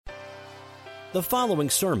The following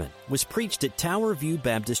sermon was preached at Tower View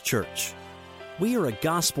Baptist Church. We are a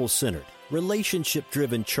gospel-centered,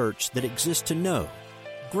 relationship-driven church that exists to know,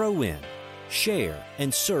 grow in, share,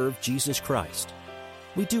 and serve Jesus Christ.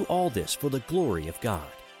 We do all this for the glory of God.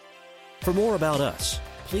 For more about us,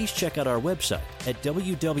 please check out our website at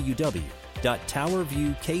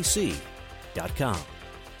www.towerviewkc.com.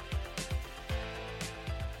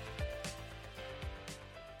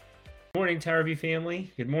 Good morning, Tower View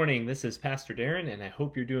family. Good morning. This is Pastor Darren, and I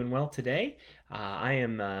hope you're doing well today. I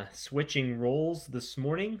am switching roles this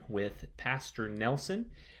morning with Pastor Nelson.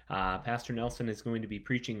 Pastor Nelson is going to be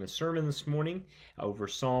preaching the sermon this morning over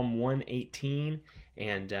Psalm 118,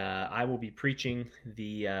 and I will be preaching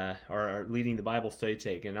or leading the Bible study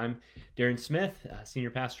today. And I'm Darren Smith,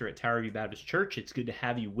 Senior Pastor at Tower View Baptist Church. It's good to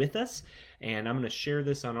have you with us, and I'm going to share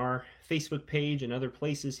this on our Facebook page and other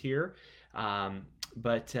places here.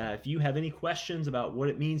 But if you have any questions about what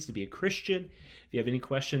it means to be a Christian, if you have any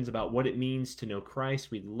questions about what it means to know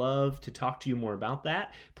Christ, we'd love to talk to you more about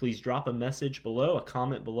that. Please drop a message below, a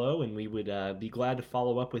comment below, and we would be glad to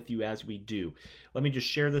follow up with you as we do. Let me just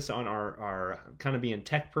share this on our kind of being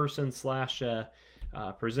tech person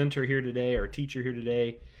 / presenter here today, or teacher here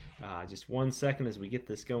today. Just 1 second as we get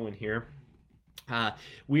this going here.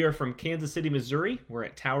 We are from Kansas City, Missouri. We're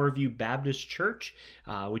at Tower View Baptist Church,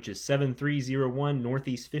 which is 7301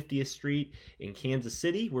 Northeast 50th Street in Kansas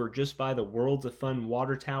City. We're just by the Worlds of Fun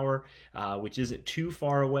water tower, which isn't too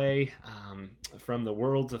far away from the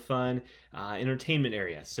Worlds of Fun entertainment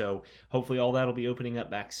area. So hopefully all that will be opening up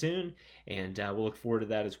back soon, and we'll look forward to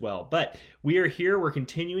that as well. But we are here. We're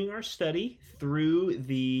continuing our study through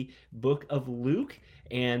the book of Luke.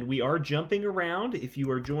 And we are jumping around. If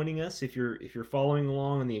you are joining us, if you're following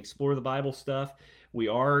along on the Explore the Bible stuff, we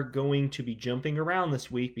are going to be jumping around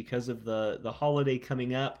this week because of the holiday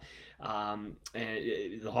coming up, and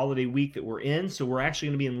the holiday week that we're in. So we're actually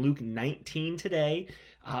going to be in Luke 19 today.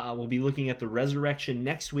 We'll be looking at the resurrection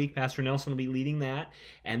next week. Pastor Nelson will be leading that.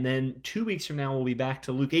 And then 2 weeks from now, we'll be back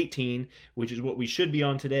to Luke 18, which is what we should be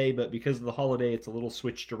on today. But because of the holiday, it's a little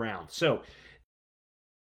switched around. So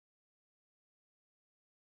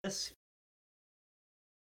this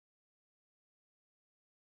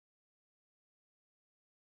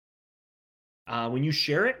when you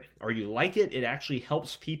share it or you like it, it actually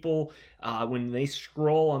helps people when they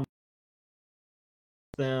scroll on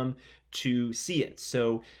them to see it.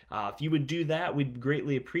 So if you would do that, we'd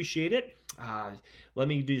greatly appreciate it. Let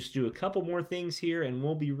me just do a couple more things here and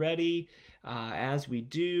we'll be ready as we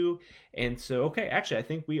do. And so, okay, actually, I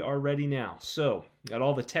think we are ready now. So got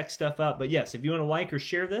all the tech stuff up, but yes, if you want to like or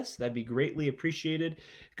share this, that'd be greatly appreciated.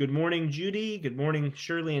 Good morning, Judy. Good morning,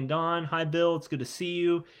 Shirley and Dawn. Hi, Bill. It's good to see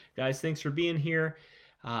you guys. Thanks for being here.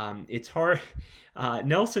 It's hard.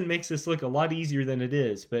 Nelson makes this look a lot easier than it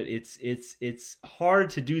is, but it's hard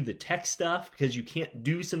to do the tech stuff because you can't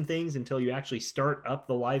do some things until you actually start up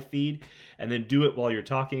the live feed and then do it while you're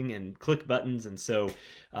talking and click buttons. And so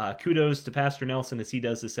kudos to Pastor Nelson as he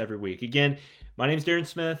does this every week. Again, my name's Darren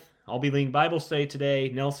Smith. I'll be leading Bible study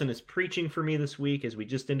today. Nelson is preaching for me this week as we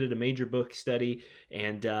just ended a major book study,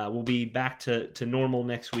 and we'll be back to normal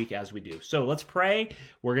next week as we do. So let's pray.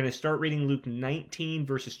 We're going to start reading Luke 19,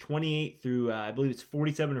 verses 28 through, I believe it's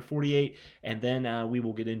 47 or 48, and then we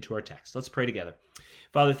will get into our text. Let's pray together.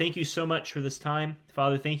 Father, thank you so much for this time.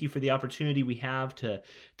 Father, thank you for the opportunity we have to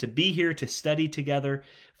be here, to study together.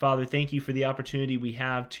 Father, thank you for the opportunity we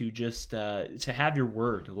have to just to have your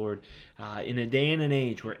word, Lord, in a day and an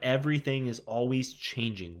age where everything is always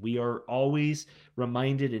changing. We are always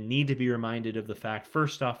reminded and need to be reminded of the fact,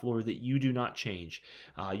 first off, Lord, that you do not change.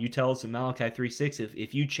 You tell us in Malachi 3:6,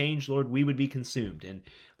 if you change, Lord, we would be consumed. And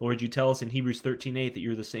Lord, you tell us in Hebrews 13:8 that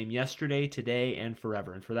you're the same yesterday, today, and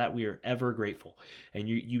forever. And for that, we are ever grateful. And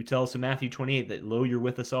you tell us in Matthew 28 that, lo, you're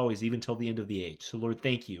with us always, even till the end of the age. So, Lord,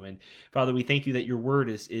 thank you. And Father, we thank you that your word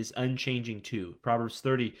is unchanging too. Proverbs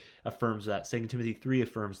 30 affirms that. 2 Timothy 3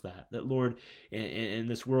 affirms that. That, Lord, in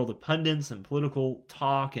this world of pundits and political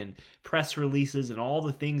talk and press releases and all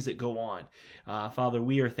the things that go on, Father,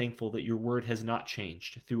 we are thankful that your word has not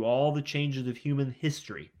changed. Through all the changes of human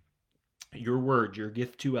history, your word, your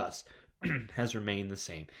gift to us, has remained the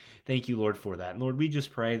same. Thank you, Lord, for that. And Lord, we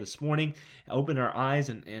just pray this morning, open our eyes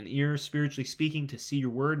and ears, spiritually speaking, to see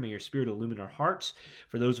your word. May your spirit illumine our hearts.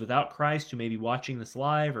 For those without Christ who may be watching this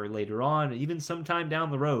live or later on, even sometime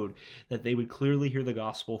down the road, that they would clearly hear the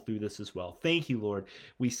gospel through this as well. Thank you, Lord.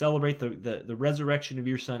 We celebrate the resurrection of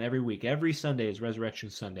your Son every week. Every Sunday is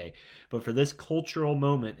Resurrection Sunday. But for this cultural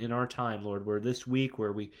moment in our time, Lord, where this week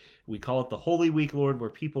where we We call it the Holy Week, Lord, where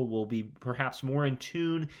people will be perhaps more in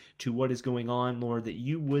tune to what is going on, Lord, that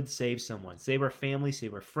you would save someone. Save our family,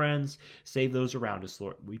 save our friends, save those around us,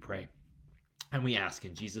 Lord. We pray. And we ask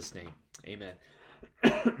in Jesus' name. Amen.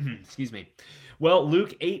 Excuse me. Well,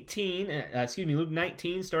 Luke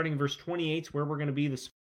 19, starting in verse 28, is where we're going to be this.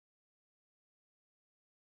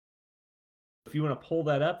 If you want to pull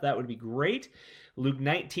that up, that would be great. Luke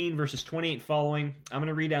 19, verses 28 following. I'm going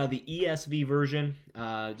to read out of the ESV version,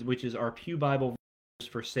 which is our Pew Bible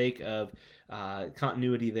for sake of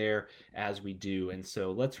continuity there as we do. And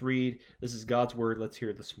so let's read. This is God's word. Let's hear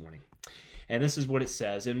it this morning. And this is what it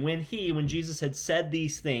says. And when Jesus had said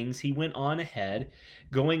these things, he went on ahead,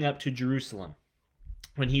 going up to Jerusalem.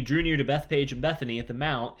 When he drew near to Bethphage and Bethany at the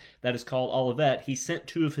mount that is called Olivet, he sent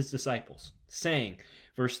 2 of his disciples, saying,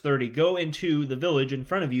 verse 30, go into the village in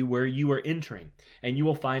front of you where you are entering, and you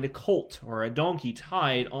will find a colt or a donkey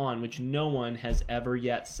tied on which no one has ever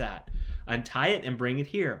yet sat. Untie it and bring it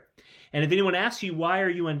here. And if anyone asks you, why are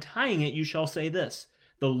you untying it, you shall say this,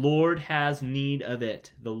 the Lord has need of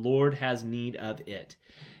it. The Lord has need of it.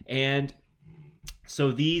 And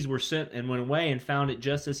so these were sent and went away and found it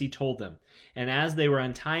just as he told them. And as they were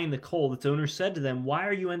untying the colt, its owner said to them, why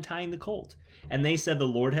are you untying the colt? And they said, the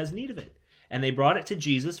Lord has need of it. And they brought it to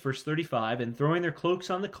Jesus, verse 35, and throwing their cloaks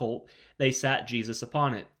on the colt, they sat Jesus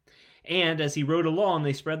upon it. And as he rode along,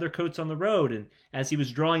 they spread their coats on the road. And as he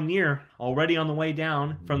was drawing near, already on the way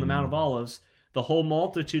down from the Mount of Olives, the whole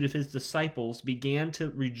multitude of his disciples began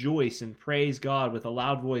to rejoice and praise God with a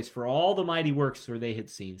loud voice for all the mighty works that they had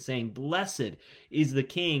seen, saying, blessed is the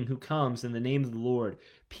King who comes in the name of the Lord.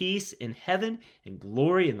 Peace in heaven and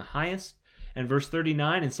glory in the highest. And verse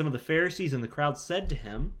 39, and some of the Pharisees and the crowd said to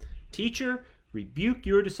him, Teacher, rebuke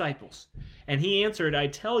your disciples. And he answered, I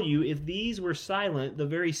tell you, if these were silent, the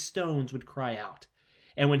very stones would cry out.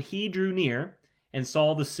 And when he drew near and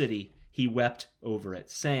saw the city, he wept over it,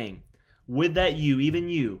 saying, would that you, even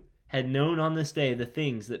you, had known on this day the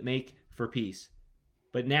things that make for peace.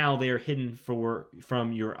 But now they are hidden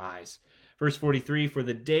from your eyes. Verse 43, for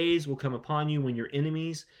the days will come upon you when your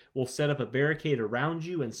enemies will set up a barricade around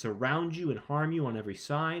you and surround you and harm you on every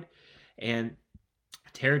side, and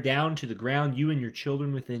tear down to the ground you and your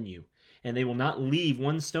children within you. And they will not leave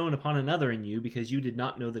one stone upon another in you, because you did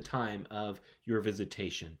not know the time of your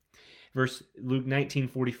visitation. Luke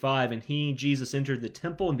 19:45, and he, Jesus, entered the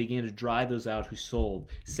temple and began to drive those out who sold,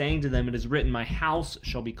 saying to them, it is written, my house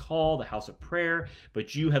shall be called a house of prayer,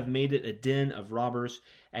 but you have made it a den of robbers.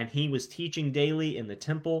 And he was teaching daily in the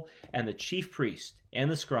temple, and the chief priests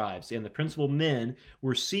and the scribes and the principal men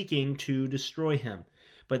were seeking to destroy him.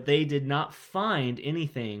 But they did not find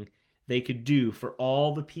anything they could do, for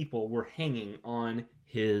all the people were hanging on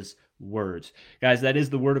his words. Guys, that is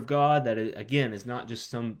the word of God. That, again, is not just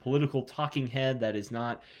some political talking head. That is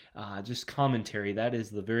not just commentary. That is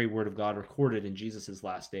the very word of God recorded in Jesus'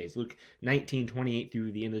 last days. Luke 19:28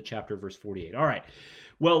 through the end of the chapter, verse 48. All right.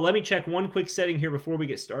 Well, let me check one quick setting here before we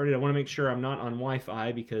get started. I want to make sure I'm not on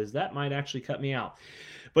Wi-Fi, because that might actually cut me out.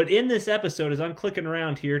 But in this episode, as I'm clicking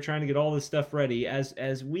around here trying to get all this stuff ready,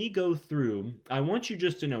 as we go through, I want you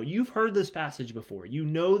just to know, you've heard this passage before. You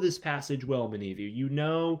know this passage well, many of you. You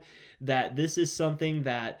know that this is something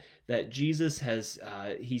that Jesus has,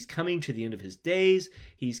 he's coming to the end of his days.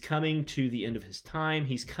 He's coming to the end of his time.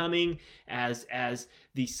 He's coming as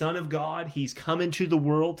the Son of God. He's come into the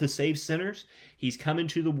world to save sinners. He's come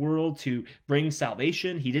into the world to bring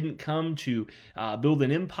salvation. He didn't come to build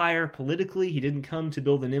an empire politically. He didn't come to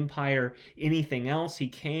build an empire anything else. He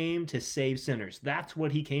came to save sinners. That's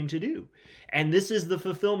what he came to do. And this is the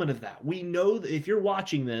fulfillment of that. We know that if you're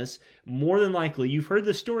watching this, more than likely you've heard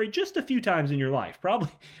this story just a few times in your life,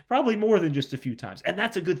 probably more than just a few times. And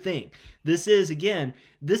that's a good thing. This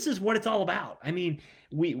is what it's all about. I mean,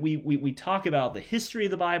 we talk about the history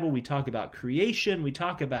of the Bible. We talk about creation. We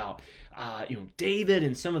talk about David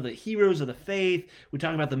and some of the heroes of the faith. We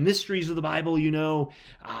talk about the mysteries of the Bible.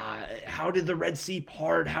 How did the Red Sea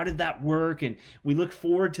part? How did that work? And we look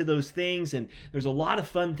forward to those things. And there's a lot of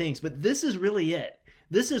fun things. But this is really it.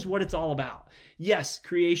 This is what it's all about. Yes,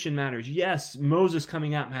 creation matters. Yes, Moses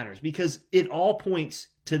coming out matters, because it all points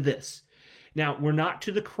to this. Now, we're not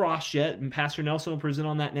to the cross yet, and Pastor Nelson will present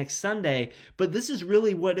on that next Sunday, but this is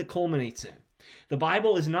really what it culminates in. The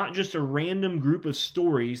Bible is not just a random group of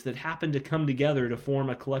stories that happen to come together to form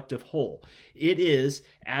a collective whole. It is,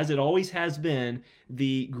 as it always has been,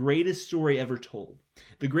 the greatest story ever told.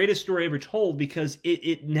 The greatest story ever told because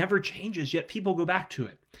it never changes, yet people go back to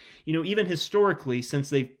it. Even historically, since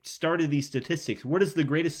they've started these statistics, what is the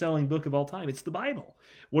greatest selling book of all time? It's the Bible.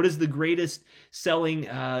 What is the greatest selling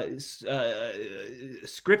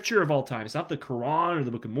scripture of all time? It's not the Quran or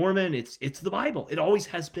the Book of Mormon. It's the Bible. It always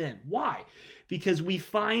has been. Why? Because we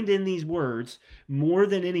find in these words, more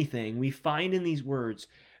than anything, we find in these words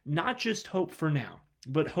not just hope for now,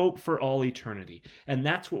 but hope for all eternity. And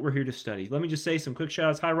that's what we're here to study. Let me just say some quick shout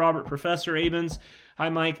outs. Hi, Robert, Professor Abens. Hi,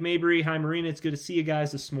 Mike Mabry. Hi, Marina. It's good to see you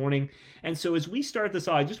guys this morning. And so as we start this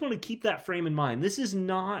off, I just want to keep that frame in mind. This is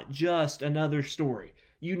not just another story.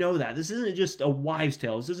 You know that. This isn't just a wives'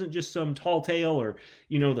 tale. This isn't just some tall tale or,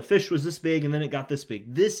 the fish was this big and then it got this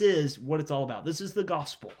big. This is what it's all about. This is the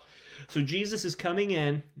gospel. So Jesus is coming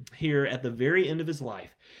in here at the very end of his life.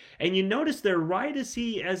 And you notice there, right as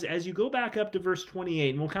you go back up to verse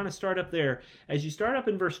 28, and we'll kind of start up there. As you start up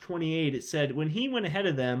in verse 28, it said, when he went ahead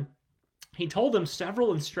of them, he told them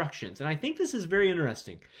several instructions. And I think this is very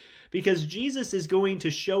interesting because Jesus is going to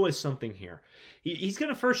show us something here. He's going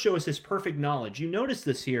to first show us his perfect knowledge. You notice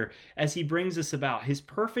this here as he brings us about his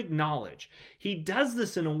perfect knowledge. He does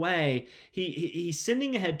this in a way, he's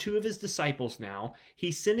sending ahead two of his disciples now.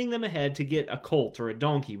 He's sending them ahead to get a colt or a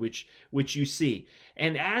donkey, which you see.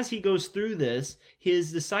 And as he goes through this,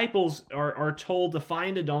 his disciples are told to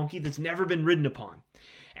find a donkey that's never been ridden upon.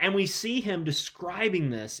 And we see him describing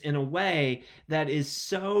this in a way that is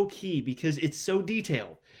so key because it's so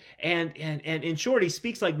detailed. And in short, he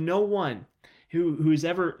speaks like no one who's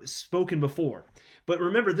ever spoken before. But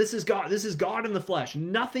remember, this is God. This is God in the flesh.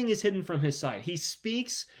 Nothing is hidden from his sight. He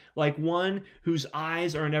speaks like one whose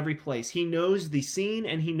eyes are in every place. He knows the seen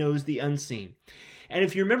and he knows the unseen. And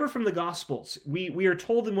if you remember from the Gospels, we are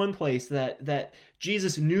told in one place that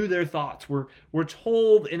Jesus knew their thoughts. We're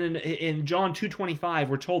told in John 2:25,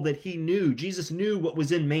 we're told that Jesus knew what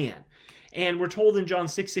was in man. And we're told in John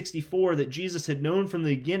 6:64 that Jesus had known from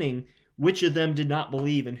the beginning which of them did not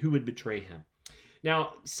believe and who would betray him.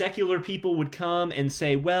 Now, secular people would come and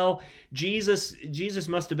say, well, Jesus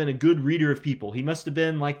must have been a good reader of people. He must have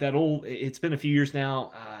been like that it's been a few years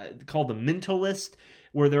now, called the mentalist,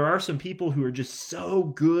 where there are some people who are just so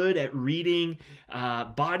good at reading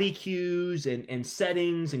body cues and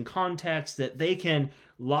settings and context that they can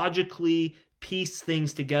logically piece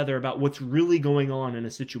things together about what's really going on in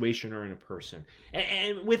a situation or in a person.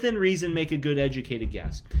 And within reason, make a good educated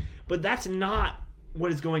guess. But that's not what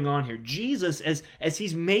is going on here. Jesus, as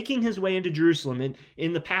he's making his way into Jerusalem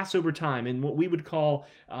in the Passover time, in what we would call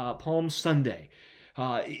Palm Sunday,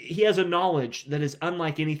 he has a knowledge that is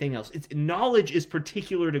unlike anything else. Knowledge is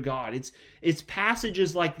particular to God. It's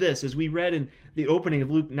passages like this, as we read in the opening of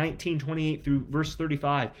Luke 19:28 through verse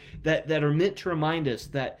 35, that are meant to remind us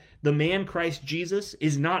that the man Christ Jesus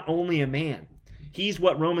is not only a man. He's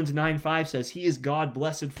what Romans 9:5 says. He is God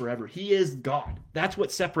blessed forever. He is God. That's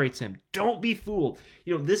what separates him. Don't be fooled.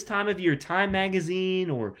 This time of year, Time Magazine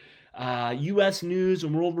or U.S. News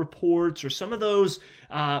and World Reports or some of those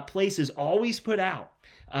places always put out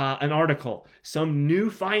an article, some new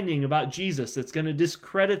finding about Jesus that's going to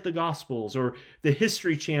discredit the Gospels, or the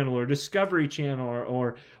History Channel or Discovery Channel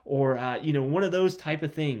or one of those type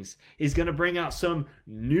of things is going to bring out some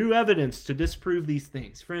new evidence to disprove these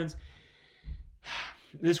things. Friends,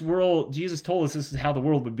 this world, Jesus told us this is how the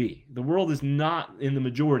world would be. The world is not in the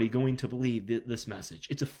majority going to believe this message.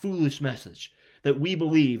 It's a foolish message that we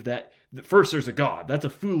believe that first there's a God. That's a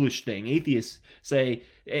foolish thing. Atheists say,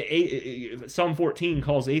 Psalm 14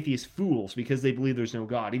 calls atheists fools because they believe there's no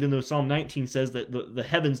God, even though Psalm 19 says that the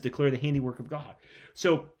heavens declare the handiwork of God.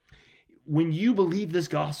 So when you believe this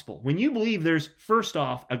gospel, when you believe there's first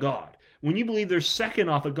off a God, when you believe there's second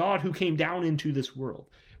off a God who came down into this world,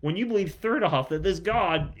 when you believe third off that this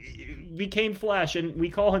God became flesh and we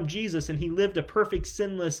call him Jesus and he lived a perfect,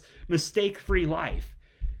 sinless, mistake-free life,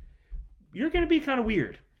 you're going to be kind of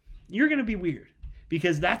weird. You're going to be weird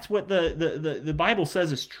because that's what the Bible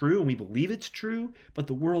says is true, and we believe it's true, but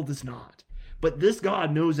the world is not. But this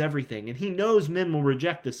God knows everything, and he knows men will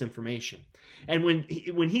reject this information. And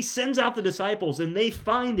when he sends out the disciples and they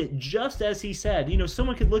find it just as he said,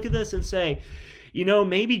 someone could look at this and say,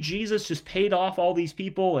 maybe Jesus just paid off all these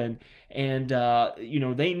people and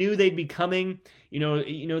they knew they'd be coming.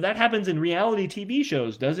 That happens in reality TV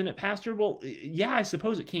shows, doesn't it, Pastor? Well, yeah, I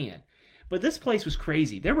suppose it can. But this place was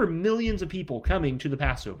crazy. There were millions of people coming to the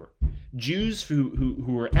Passover. Jews who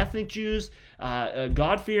were ethnic Jews,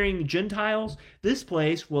 God-fearing Gentiles. This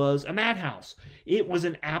place was a madhouse. It was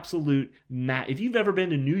an absolute if you've ever been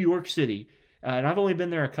to New York City, and I've only been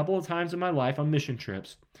there a couple of times in my life on mission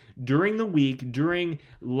trips, during the week, during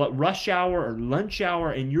rush hour or lunch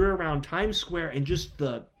hour, and you're around Times Square, and just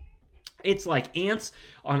the It's like ants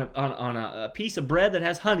on a piece of bread that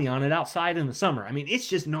has honey on it outside in the summer. I mean, it's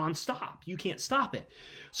just nonstop. You can't stop it.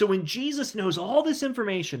 So when Jesus knows all this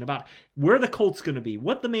information about where the colt's going to be,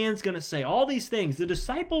 what the man's going to say, all these things, the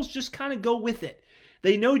disciples just kind of go with it.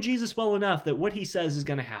 They know Jesus well enough that what he says is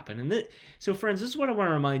going to happen. So friends, this is what I want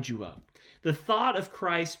to remind you of. The thought of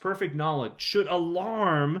Christ's perfect knowledge should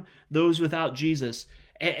alarm those without Jesus.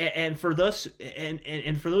 And for those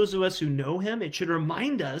of us who know him, it should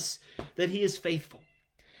remind us that he is faithful,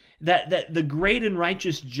 that the great and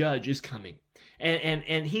righteous judge is coming,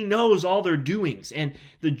 and he knows all their doings, and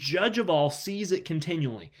the judge of all sees it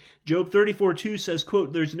continually. Job 34:2 says,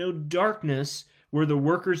 quote, "There's no darkness where the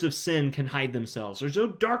workers of sin can hide themselves." There's no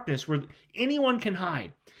darkness where anyone can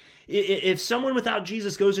hide. If someone without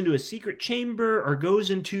Jesus goes into a secret chamber or goes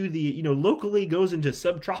into locally goes into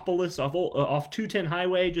Subtropolis off 210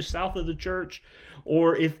 highway just south of the church,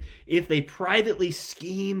 or if they privately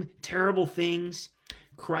scheme terrible things,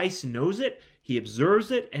 Christ knows it, he observes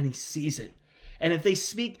it, and he sees it. And if they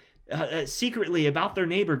speak secretly about their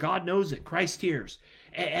neighbor, God knows it, Christ hears.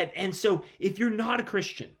 And so if you're not a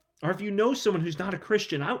Christian, or if you know someone who's not a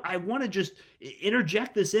Christian, I want to just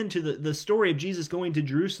interject this into the story of Jesus going to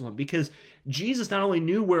Jerusalem, because Jesus not only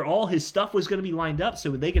knew where all his stuff was going to be lined up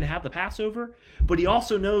so they could have the Passover, but he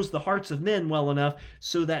also knows the hearts of men well enough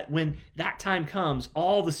so that when that time comes,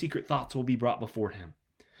 all the secret thoughts will be brought before him.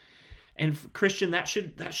 And Christian, that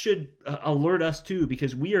should alert us too,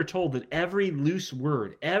 because we are told that every loose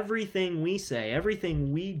word, everything we say,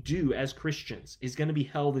 everything we do as Christians is going to be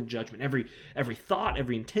held in judgment. Every thought,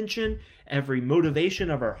 every intention, every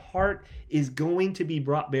motivation of our heart is going to be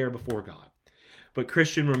brought bare before God. But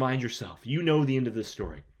Christian, remind yourself, you know the end of this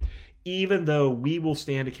story. Even though we will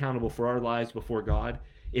stand accountable for our lives before God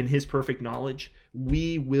in his perfect knowledge,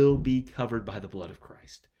 we will be covered by the blood of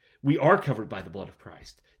Christ. We are covered by the blood of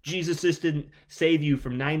Christ. Jesus just didn't save you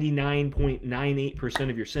from 99.98%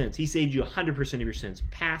 of your sins. He saved you 100% of your sins,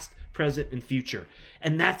 past, present, and future.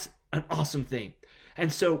 And that's an awesome thing.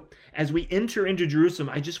 And so as we enter into Jerusalem,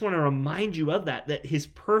 I just want to remind you of that his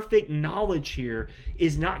perfect knowledge here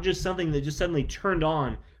is not just something that just suddenly turned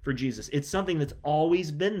on for Jesus. It's something that's always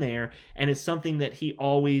been there, and it's something that he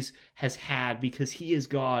always has had, because he is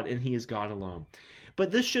God and he is God alone. But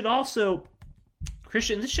this should also,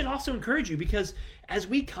 Christian, this should also encourage you, because as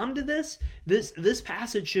we come to this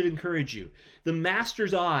passage should encourage you. The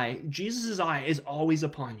Master's eye, Jesus' eye, is always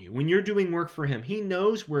upon you. When you're doing work for him, he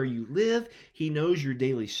knows where you live. He knows your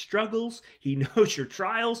daily struggles. He knows your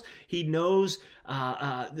trials. He knows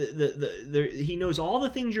he knows all the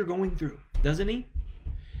things you're going through, doesn't he?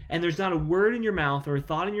 And there's not a word in your mouth or a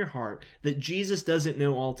thought in your heart that Jesus doesn't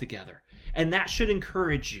know altogether. And that should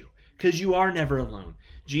encourage you, because you are never alone.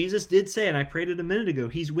 Jesus did say, and I prayed it a minute ago,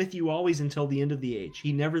 he's with you always until the end of the age.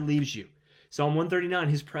 He never leaves you. Psalm 139,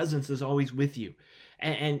 his presence is always with you.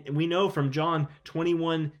 And we know from John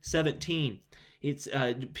 21:17, it's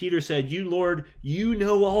Peter said, "You, Lord, you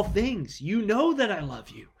know all things. You know that I love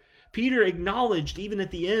you." Peter acknowledged even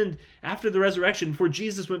at the end, after the resurrection, before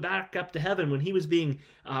Jesus went back up to heaven, when he was being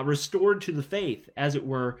restored to the faith, as it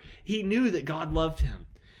were, he knew that God loved him.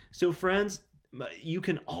 So friends, you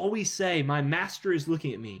can always say, my Master is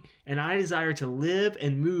looking at me, and I desire to live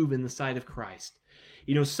and move in the sight of Christ.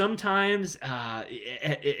 You know, sometimes,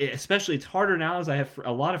 especially it's harder now, as I have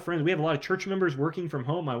a lot of friends. We have a lot of church members working from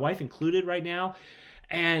home, my wife included right now.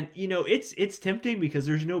 And, you know, it's tempting because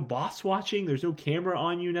there's no boss watching. There's no camera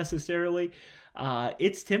on you necessarily.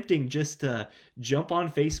 It's tempting just to jump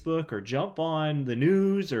on Facebook or jump on the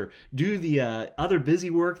news or do the other busy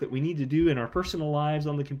work that we need to do in our personal lives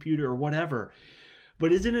on the computer or whatever.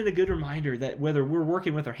 But isn't it a good reminder that whether we're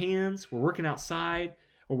working with our hands, we're working outside,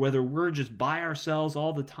 or whether we're just by ourselves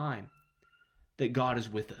all the time, that God is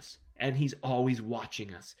with us and he's always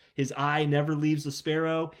watching us. His eye never leaves the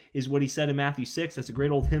sparrow is what he said in Matthew 6. That's a great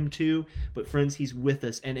old hymn too. But friends, he's with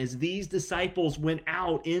us. And as these disciples went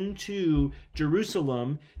out into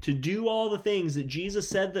Jerusalem to do all the things that Jesus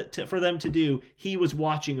said for them to do, he was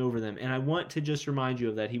watching over them. And I want to just remind you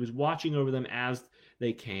of that. He was watching over them as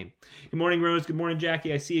they came. Good morning, Rose. Good morning,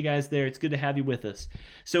 Jackie. I see you guys there. It's good to have you with us.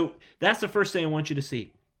 So that's the first thing I want you to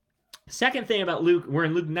see. Second thing about Luke, we're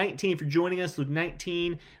in Luke 19. If you're joining us, Luke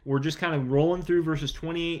 19, we're just kind of rolling through verses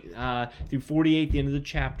 28 through 48, the end of the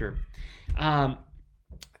chapter.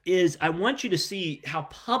 Is I want you to see how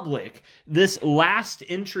public this last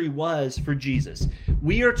entry was for Jesus.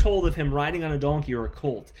 We are told of him riding on a donkey or a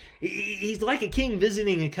colt. He's like a king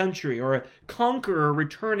visiting a country, or a conqueror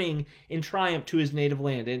returning in triumph to his native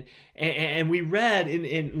land. And we read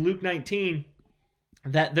in Luke 19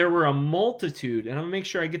 that there were a multitude, and I'm going to make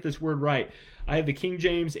sure I get this word right. I have the King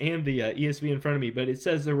James and the ESV in front of me, but it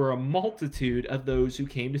says there were a multitude of those who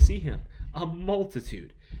came to see him. A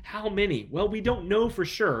multitude. How many? Well, we don't know for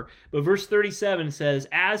sure, but verse 37 says,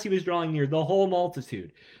 as he was drawing near, the whole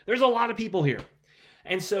multitude. There's a lot of people here.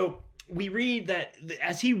 And so we read that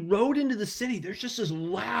as he rode into the city, there's just this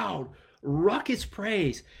loud, ruckus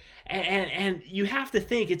praise. And you have to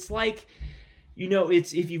think, it's like,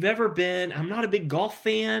 it's, if you've ever been, I'm not a big golf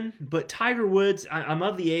fan, but Tiger Woods, I'm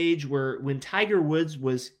of the age where when Tiger Woods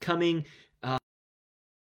was coming,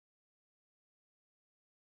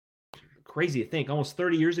 crazy to think, almost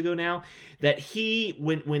 30 years ago now, that he,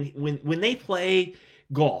 when they play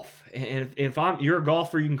golf, and if you're a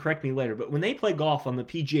golfer, you can correct me later, but when they play golf on the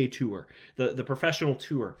PGA Tour, the professional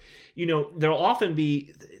tour, there'll often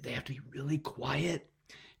be, they have to be really quiet,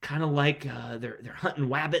 kind of like they're hunting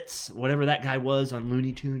wabbits, whatever that guy was on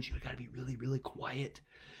Looney Tunes. You got to be really, really quiet.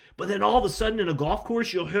 But then all of a sudden in a golf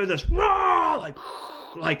course, you'll hear this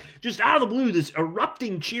like just out of the blue, this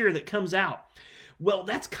erupting cheer that comes out. Well,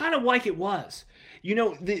 that's kind of like it was.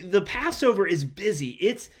 The Passover is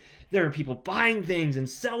busy. There are people buying things and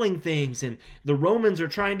selling things, and the Romans are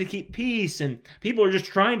trying to keep peace, and people are just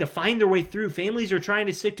trying to find their way through. Families are trying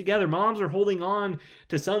to stick together. Moms are holding on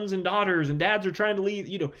to sons and daughters, and dads are trying to leave.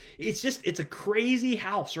 It's a crazy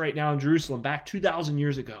house right now in Jerusalem back 2,000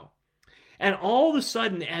 years ago. And all of a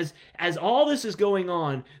sudden, as all this is going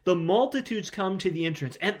on, the multitudes come to the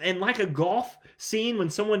entrance. And like a golf scene, when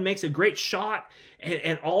someone makes a great shot,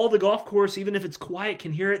 and all the golf course, even if it's quiet,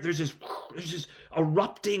 can hear it, there's this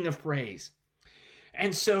erupting of praise.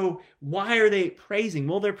 And so why are they praising?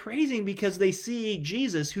 Well, they're praising because they see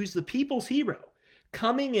Jesus, who's the people's hero,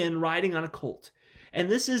 coming in riding on a colt. And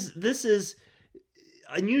this is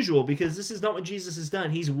unusual because this is not what Jesus has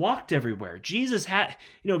done. He's walked everywhere. Jesus had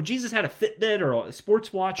a Fitbit or a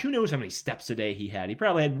sports watch. Who knows how many steps a day he had? He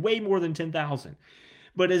probably had way more than 10,000.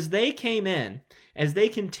 But as they came in, as they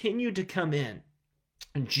continued to come in,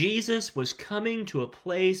 Jesus was coming to a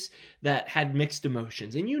place that had mixed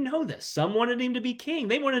emotions. And you know this. Some wanted him to be king.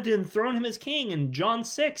 They wanted to enthrone him as king in John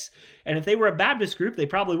 6. And if they were a Baptist group, they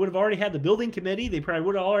probably would have already had the building committee. They probably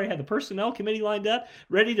would have already had the personnel committee lined up,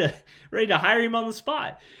 ready to hire him on the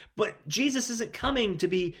spot. But Jesus isn't coming to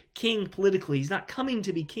be king politically. He's not coming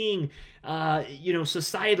to be king,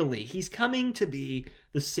 societally. He's coming to be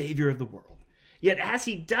the Savior of the world. Yet as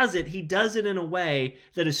he does it in a way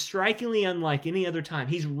that is strikingly unlike any other time.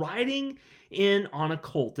 He's riding in on a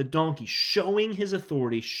colt, a donkey, showing his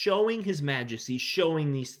authority, showing his majesty,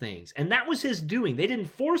 showing these things. And that was his doing. They didn't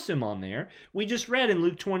force him on there. We just read in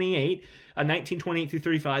Luke 28, 19:28 through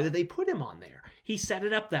 35, that they put him on there. He set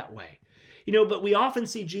it up that way. But we often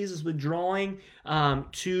see Jesus withdrawing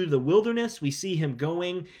to the wilderness. We see him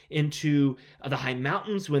going into the high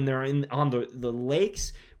mountains when they're on the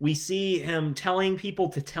lakes. We see him telling people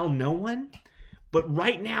to tell no one. But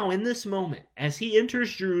right now, in this moment, as he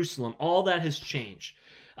enters Jerusalem, all that has changed.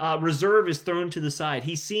 Reserve is thrown to the side.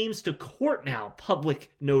 He seems to court now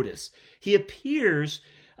public notice. He appears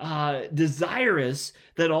desirous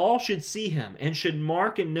that all should see him and should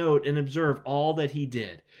mark and note and observe all that he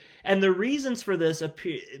did. And the reasons for this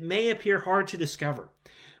may appear hard to discover.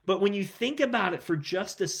 But when you think about it for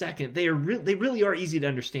just a second, they really are easy to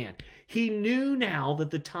understand. He knew now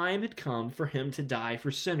that the time had come for him to die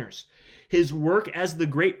for sinners. His work as the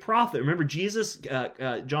great prophet. Remember, Jesus,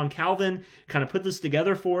 John Calvin kind of put this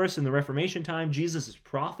together for us in the Reformation time. Jesus is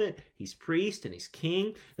prophet, he's priest, and he's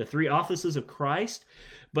king, the three offices of Christ.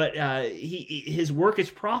 But his work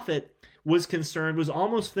as prophet was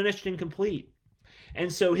almost finished and complete.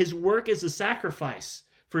 And so his work as a sacrifice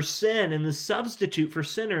for sin and the substitute for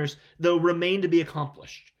sinners, though, remained to be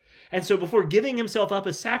accomplished. And so before giving himself up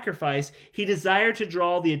as sacrifice, he desired to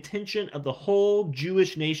draw the attention of the whole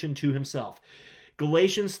Jewish nation to himself.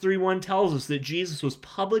 Galatians 3:1 tells us that Jesus was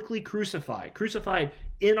publicly crucified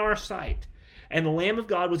in our sight, and the Lamb of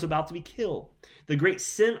God was about to be killed. The great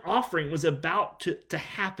sin offering was about to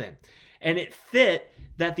happen, and it fit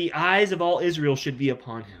that the eyes of all Israel should be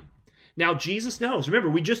upon him. Now, Jesus knows. Remember,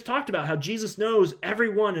 we just talked about how Jesus knows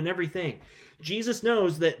everyone and everything. Jesus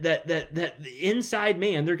knows that the inside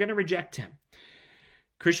man, they're going to reject him.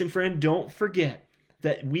 Christian friend, don't forget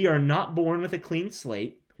that we are not born with a clean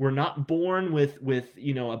slate. We're not born with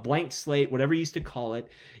a blank slate, whatever you used to call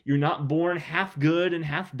it. You're not born half good and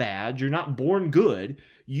half bad. You're not born good.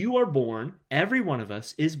 You are born, every one of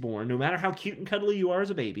us is born, no matter how cute and cuddly you are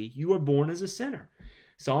as a baby, you are born as a sinner.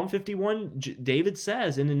 Psalm 51, David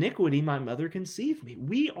says, in iniquity my mother conceived me.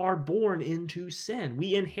 We are born into sin.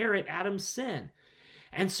 We inherit Adam's sin.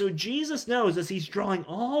 And so Jesus knows, as he's drawing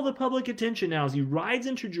all the public attention now, as he rides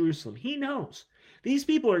into Jerusalem, he knows these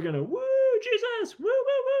people are going to, woo, Jesus, woo,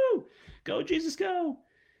 woo, woo, go, Jesus, go.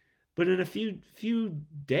 But in a few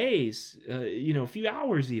days, a few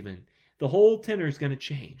hours even, the whole tenor is going to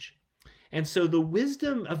change. And so the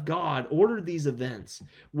wisdom of God ordered these events.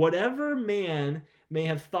 Whatever man may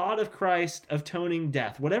have thought of Christ's atoning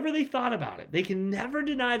death, whatever they thought about it, they can never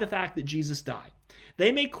deny the fact that Jesus died.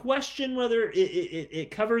 They may question whether it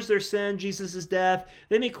covers their sin, Jesus' death.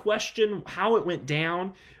 They may question how it went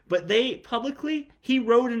down, but he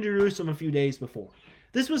rode into Jerusalem a few days before.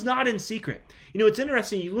 This was not in secret. It's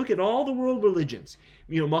interesting. You look at all the world religions.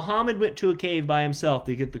 Muhammad went to a cave by himself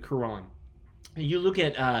to get the Quran. You look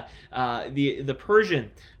at the Persian,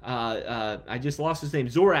 I just lost his name,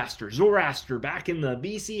 Zoroaster, back in the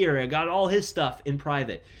BC area, got all his stuff in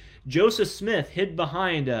private. Joseph Smith hid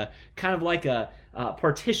behind kind of like a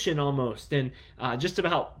partition almost, and just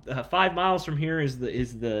about 5 miles from here is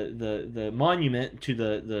the monument to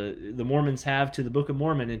the Mormons have to the Book of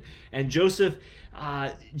Mormon, and Joseph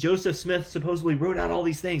Smith supposedly wrote out all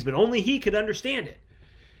these things, but only he could understand it.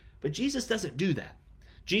 But Jesus doesn't do that.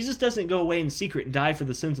 Jesus doesn't go away in secret and die for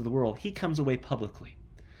the sins of the world. He comes away publicly.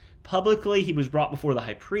 Publicly, he was brought before the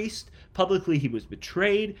high priest. Publicly, he was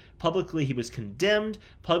betrayed. Publicly, he was condemned.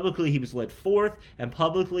 Publicly, he was led forth. And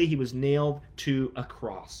publicly, he was nailed to a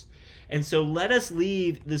cross. And so let us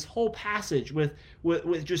leave this whole passage with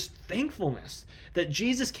just thankfulness that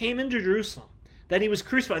Jesus came into Jerusalem, that he was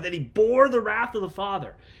crucified, that he bore the wrath of the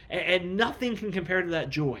Father. And nothing can compare to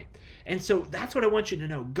that joy. And so that's what I want you to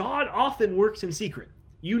know. God often works in secret.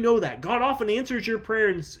 You know that. God often answers your prayer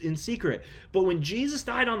in secret. But when Jesus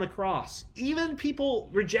died on the cross, even people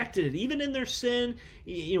rejected it. Even in their sin,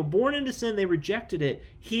 born into sin, they rejected it.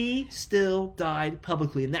 He still died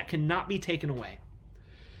publicly, and that cannot be taken away.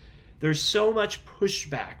 There's so much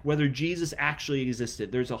pushback whether Jesus actually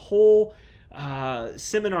existed. There's a whole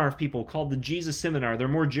seminar of people called the Jesus Seminar. They're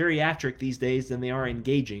more geriatric these days than they are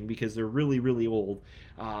engaging because they're really, really old.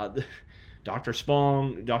 Dr.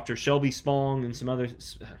 Spong, Dr. Shelby Spong, and some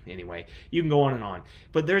others. Anyway, you can go on and on.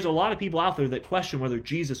 But there's a lot of people out there that question whether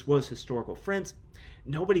Jesus was historical. Friends,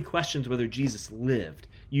 nobody questions whether Jesus lived,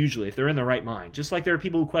 usually, if they're in the right mind. Just like there are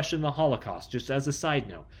people who question the Holocaust, just as a side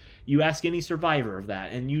note. You ask any survivor of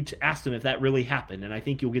that, and you ask them if that really happened, and I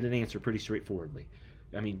think you'll get an answer pretty straightforwardly.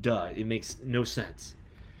 I mean, duh, it makes no sense.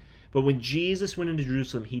 But when Jesus went into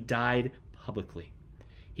Jerusalem, he died publicly.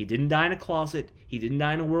 He didn't die in a closet. He didn't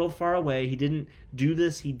die in a world far away. He didn't do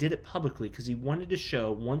this. He did it publicly because he wanted to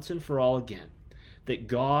show once and for all again that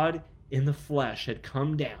God in the flesh had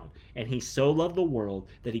come down, and he so loved the world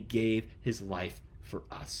that he gave his life for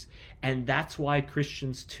us. And that's why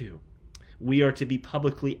Christians too, we are to be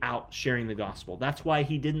publicly out sharing the gospel. That's why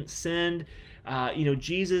he didn't send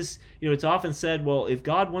Jesus, it's often said, well, if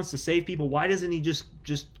God wants to save people, why doesn't he just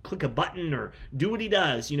click a button or do what he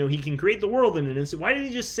does? He can create the world in an instant. Why didn't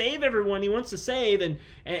he just save everyone he wants to save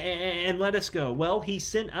and let us go? Well, he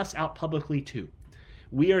sent us out publicly too.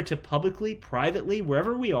 We are to publicly, privately,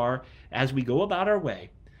 wherever we are, as we go about our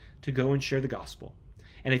way, to go and share the gospel.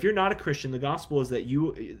 And if you're not a Christian, the gospel is that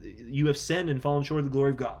you have sinned and fallen short of the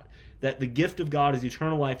glory of God. That the gift of God is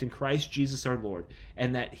eternal life in Christ Jesus our Lord,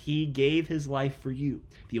 and that he gave his life for you.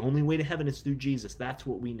 The only way to heaven is through Jesus. That's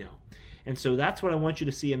what we know. And so that's what I want you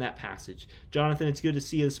to see in that passage. Jonathan, it's good to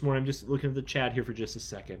see you this morning. I'm just looking at the chat here for just a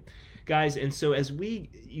second. Guys, and so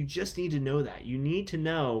you just need to know that. You need to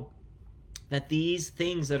know that these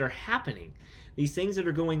things that are happening, these things that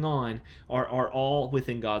are going on, are all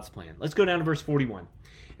within God's plan. Let's go down to verse 41.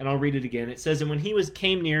 And I'll read it again. It says, and when he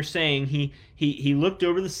came near, saying, he looked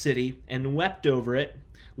over the city and wept over it,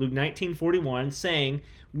 Luke 19:41, saying,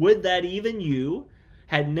 would that even you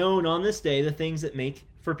had known on this day the things that make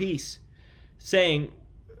for peace, saying,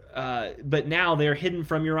 but now they are hidden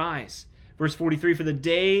from your eyes. Verse 43, for the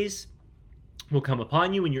days will come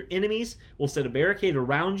upon you, and your enemies will set a barricade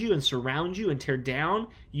around you and surround you and tear down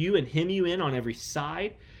you and hem you in on every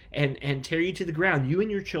side and tear you to the ground, you and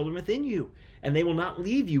your children within you. And they will not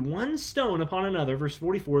leave you one stone upon another, verse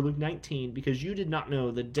 44, Luke 19, because you did not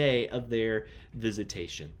know the day of their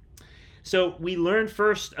visitation. So we learned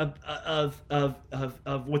first of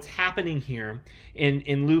what's happening here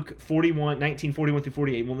in Luke 19:41 through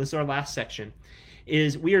 48. Well, this is our last section.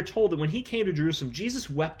 Is we are told that when he came to Jerusalem,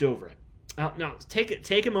 Jesus wept over it. Now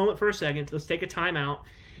take a moment for a second. Let's take a time out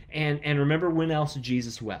and remember when else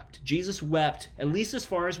Jesus wept. Jesus wept, at least as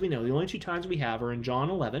far as we know. The only two times we have are in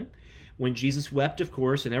John 11. When Jesus wept, of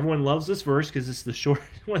course, and everyone loves this verse because it's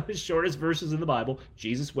one of the shortest verses in the Bible.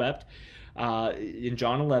 Jesus wept. In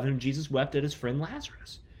John 11, Jesus wept at his friend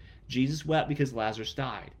Lazarus. Jesus wept because Lazarus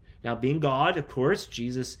died. Now, being God, of course,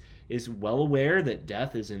 Jesus is well aware that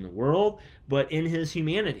death is in the world, but in his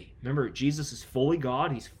humanity. Remember, Jesus is fully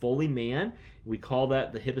God, he's fully man. We call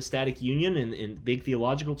that the hypostatic union in big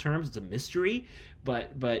theological terms. It's a mystery,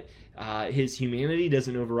 but his humanity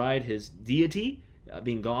doesn't override his deity.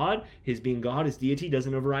 Being God, his deity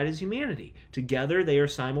doesn't override his humanity. Together they are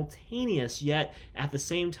simultaneous, yet at the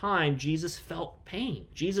same time, Jesus felt pain.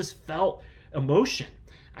 Jesus felt emotion.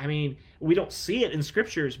 I mean, we don't see it in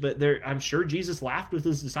scriptures, but I'm sure Jesus laughed with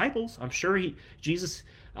his disciples. I'm sure Jesus,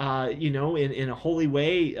 in a holy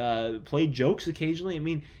way, played jokes occasionally. I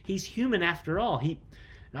mean, he's human after all.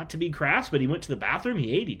 Not to be crass, but he went to the bathroom,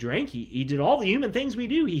 he ate, he drank, he did all the human things we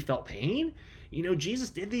do. He felt pain. Jesus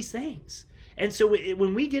did these things. And so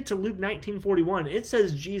when we get to Luke 19:41, it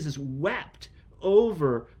says Jesus wept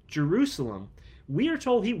over Jerusalem. We are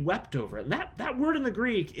told he wept over it. And that word in the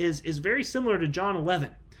Greek is very similar to John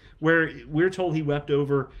 11, where we're told he wept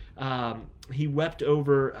over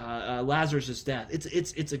Lazarus' death.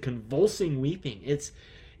 It's a convulsing weeping. It's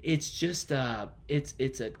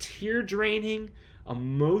a tear-draining,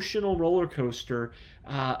 emotional roller coaster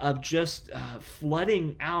of just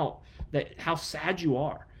flooding out how sad you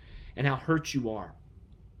are and how hurt you are.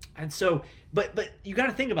 And so, but you got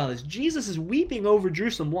to think about this. Jesus is weeping over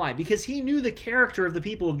Jerusalem. Why? Because he knew the character of the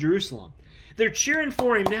people of Jerusalem. They're cheering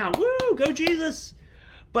for him now. Woo, go Jesus!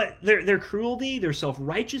 But their cruelty, their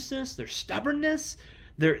self-righteousness, their stubbornness,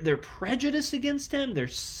 their prejudice against him, their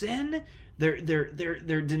sin,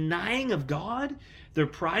 their denying of God, their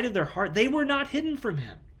pride of their heart, they were not hidden from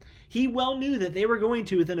him. He well knew that they were going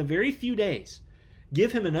to, within a very few days,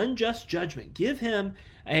 give him an unjust judgment, give him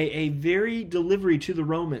a very delivery to the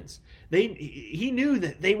Romans. He knew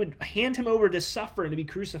that they would hand him over to suffer and to be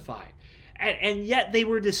crucified. And yet they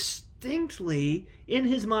were distinctly in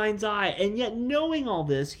his mind's eye. And yet knowing all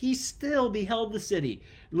this, he still beheld the city.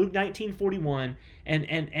 Luke 19:41,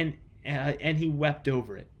 and he wept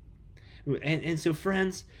over it. And so,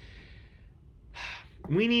 friends,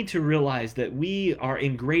 we need to realize that we are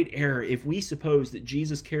in great error if we suppose that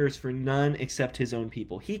Jesus cares for none except his own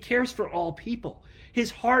people. He cares for all people. His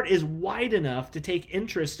heart is wide enough to take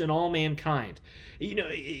interest in all mankind.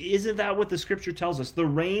 Isn't that what the scripture tells us? The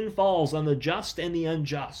rain falls on the just and the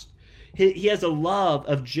unjust. He has a love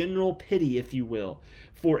of general pity, if you will,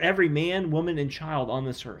 for every man, woman, and child on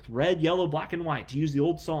this earth. Red, yellow, black, and white, to use the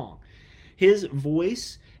old song. His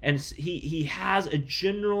voice, and he has a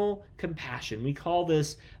general compassion. We call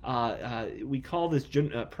this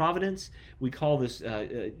providence. We call this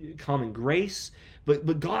common grace.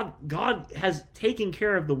 But God has taken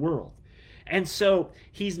care of the world. And so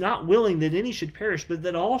he's not willing that any should perish, but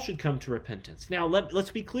that all should come to repentance. Now,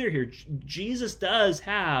 let's be clear here. Jesus does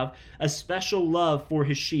have a special love for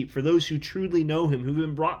his sheep, for those who truly know him, who've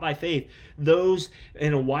been brought by faith, those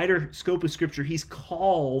in a wider scope of Scripture he's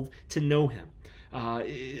called to know him.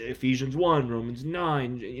 Ephesians 1, Romans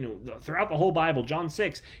 9, throughout the whole Bible, John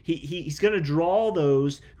 6, he's going to draw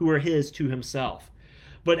those who are his to himself.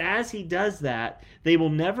 But as he does that, they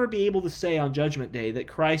will never be able to say on Judgment Day that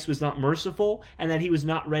Christ was not merciful and that he was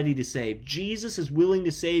not ready to save. Jesus is willing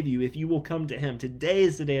to save you if you will come to him. Today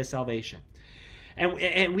is the day of salvation.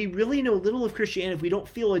 And we really know little of Christianity if we don't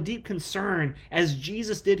feel a deep concern, as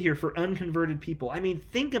Jesus did here, for unconverted people. I mean,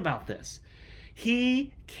 think about this.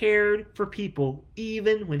 He cared for people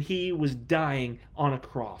even when he was dying on a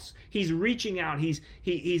cross. He's reaching out. He's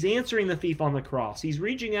answering the thief on the cross. He's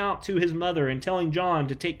reaching out to his mother and telling John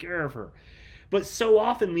to take care of her. But so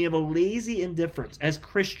often we have a lazy indifference as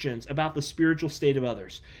Christians about the spiritual state of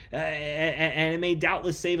others. And it may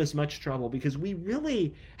doubtless save us much trouble, because we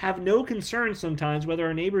really have no concern sometimes whether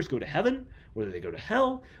our neighbors go to heaven, whether they go to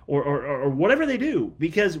hell, or whatever they do.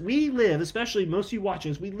 Because we live, especially most of you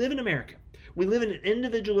watching this, we live in America. We live in an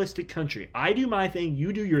individualistic country. I do my thing,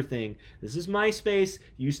 you do your thing. This is my space,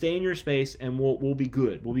 you stay in your space, and we'll be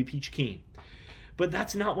good. We'll be peach keen. But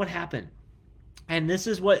that's not what happened. And this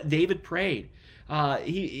is what David prayed.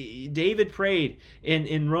 David prayed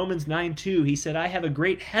in Romans 9:2. He said, I have a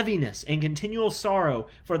great heaviness and continual sorrow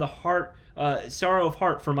for the heart, sorrow of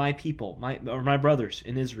heart for my people, my brothers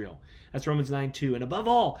in Israel. That's Romans 9:2. And above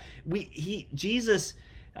all, Jesus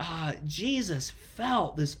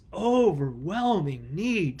felt this overwhelming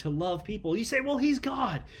need to love people. You say, well, he's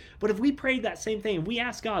God. But if we prayed that same thing, if we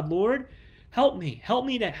asked God, Lord, help me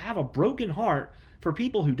to have a broken heart for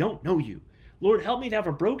people who don't know you. Lord, help me to have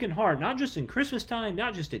a broken heart, not just in Christmas time,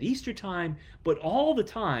 not just at Easter time, but all the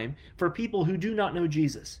time for people who do not know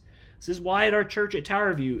Jesus. This is why at our church at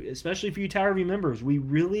Tower View, especially for you Tower View members, we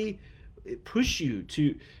really want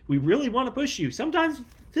to push you. Sometimes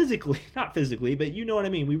physically, not physically, but you know what I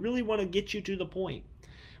mean. We really want to get you to the point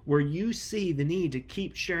where you see the need to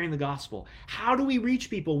keep sharing the gospel. How do we reach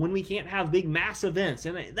people when we can't have big mass events?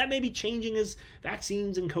 And that may be changing as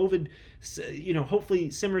vaccines and COVID, hopefully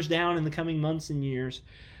simmers down in the coming months and years.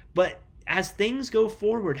 But as things go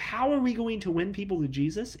forward, how are we going to win people to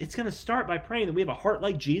Jesus? It's going to start by praying that we have a heart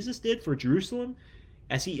like Jesus did for Jerusalem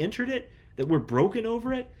as he entered it, that we're broken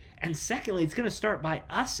over it. And secondly, it's going to start by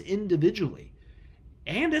us individually.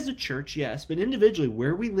 And as a church, yes, but individually,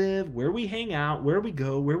 where we live, where we hang out, where we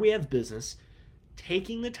go, where we have business,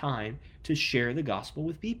 taking the time to share the gospel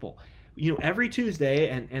with people. Every Tuesday,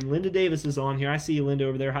 and Linda Davis is on here. I see you, Linda,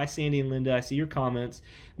 over there. Hi, Sandy and Linda. I see your comments.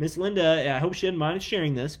 Miss Linda, I hope she didn't mind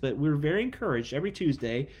sharing this, but we're very encouraged every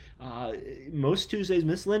Tuesday. Most Tuesdays,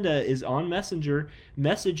 Miss Linda is on Messenger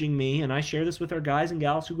messaging me, and I share this with our guys and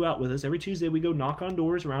gals who go out with us. Every Tuesday, we go knock on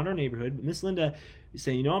doors around our neighborhood. But Miss Linda is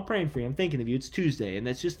saying, I'm praying for you. I'm thinking of you. It's Tuesday, and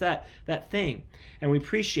that's just that thing. And we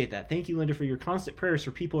appreciate that. Thank you, Linda, for your constant prayers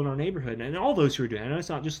for people in our neighborhood and all those who are doing it. I know it's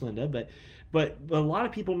not just Linda, but a lot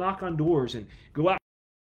of people knock on doors and go out.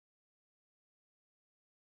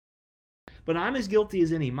 But I'm as guilty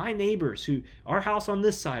as any. My neighbors, our house on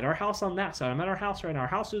this side, our house on that side. I'm at our house right now. Our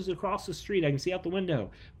house is across the street. I can see out the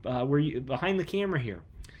window behind the camera here.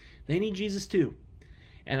 They need Jesus too.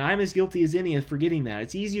 And I'm as guilty as any of forgetting that.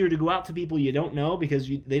 It's easier to go out to people you don't know because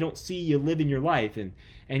they don't see you living your life. And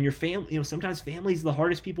your family, sometimes family's the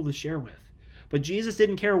hardest people to share with. But Jesus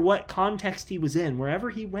didn't care what context he was in. Wherever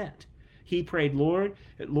he went, he prayed, Lord,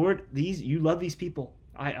 you love these people.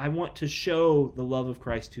 I want to show the love of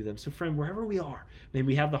Christ to them. So friend, wherever we are, may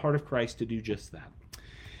we have the heart of Christ to do just that.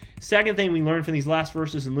 Second thing we learn from these last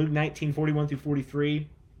verses in Luke 19:41-43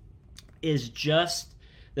 is just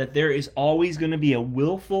that there is always going to be a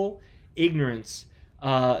willful ignorance.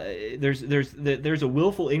 There's a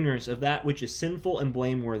willful ignorance of that which is sinful and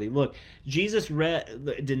blameworthy. Look, Jesus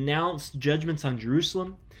denounced judgments on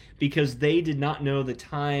Jerusalem because they did not know the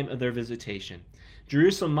time of their visitation.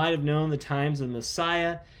 Jerusalem might have known the times of the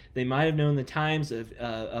Messiah. They might have known the times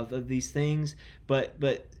of these things, but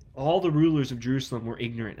all the rulers of Jerusalem were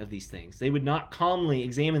ignorant of these things. They would not calmly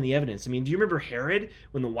examine the evidence. I mean, do you remember Herod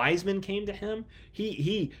when the wise men came to him?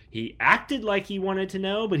 He acted like he wanted to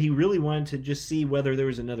know, but he really wanted to just see whether there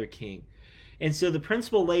was another king. And so the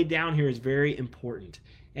principle laid down here is very important.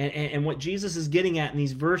 And what Jesus is getting at in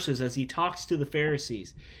these verses as he talks to the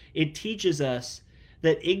Pharisees, it teaches us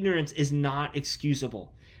that ignorance is not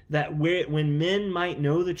excusable. That when men might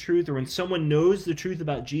know the truth, or when someone knows the truth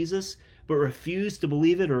about Jesus, but refuse to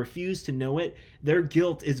believe it or refuse to know it, their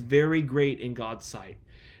guilt is very great in God's sight.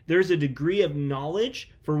 There's a degree of knowledge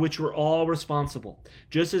for which we're all responsible.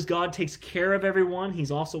 Just as God takes care of everyone,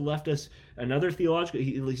 he's also left us another theological,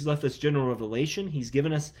 he's left us general revelation. He's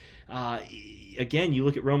given us, again, you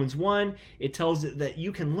look at Romans 1, it tells it that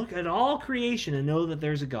you can look at all creation and know that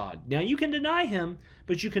there's a God. Now you can deny him,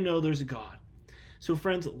 but you can know there's a God. So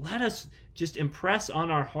friends, let us just impress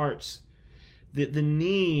on our hearts the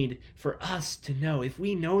need for us to know. If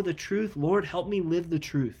we know the truth, Lord, help me live the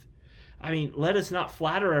truth. I mean, let us not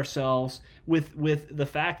flatter ourselves with the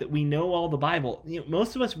fact that we know all the Bible.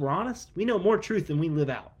 Most of us, we're honest, we know more truth than we live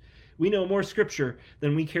out. We know more scripture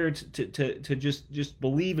than we care to just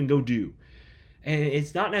believe and go do. And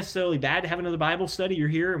it's not necessarily bad to have another Bible study. You're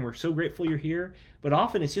here, and we're so grateful you're here. But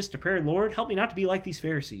often it's just a prayer, Lord, help me not to be like these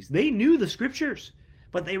Pharisees. They knew the scriptures,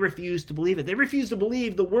 but they refused to believe it. They refused to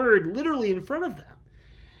believe the word literally in front of them.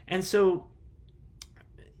 And so,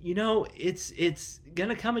 it's going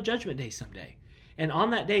to come a judgment day someday. And on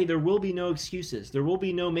that day, there will be no excuses. There will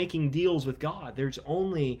be no making deals with God. There's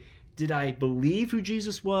only, did I believe who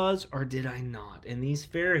Jesus was or did I not? And these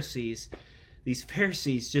Pharisees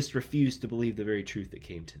just refused to believe the very truth that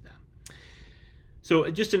came to them.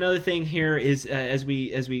 So just another thing here is, as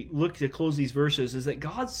we look to close these verses, is that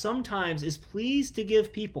God sometimes is pleased to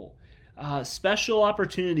give people special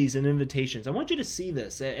opportunities and invitations. I want you to see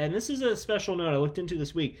this, and this is a special note I looked into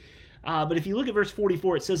this week. But if you look at verse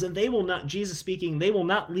 44, it says, and they will not, Jesus speaking, they will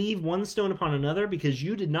not leave one stone upon another because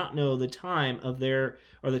you did not know the time of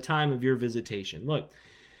the time of your visitation. Look,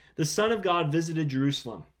 the Son of God visited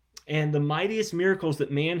Jerusalem, and the mightiest miracles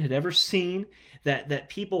that man had ever seen, that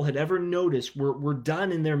people had ever noticed, were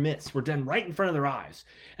done in their midst, were done right in front of their eyes.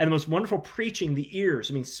 And the most wonderful preaching, the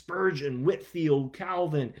ears, Spurgeon, Whitefield,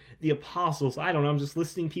 Calvin, the apostles, I don't know, I'm just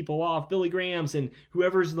listing people off, Billy Graham's, and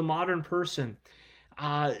whoever's the modern person,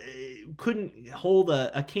 couldn't hold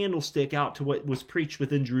a candlestick out to what was preached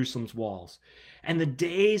within Jerusalem's walls. And the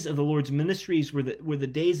days of the Lord's ministries were the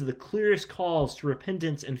days of the clearest calls to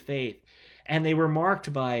repentance and faith. And they were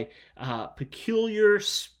marked by peculiar,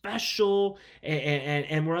 special,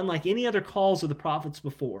 and were unlike any other calls of the prophets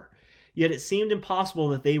before. Yet it seemed impossible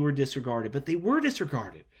that they were disregarded, but they were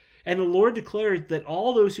disregarded. And the Lord declared that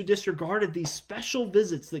all those who disregarded these special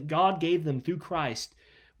visits that God gave them through Christ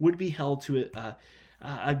would be held to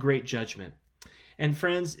a great judgment. And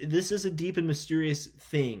friends, this is a deep and mysterious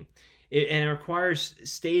thing, and it requires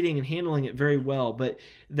stating and handling it very well. But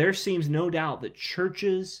there seems no doubt that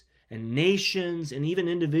churches and nations and even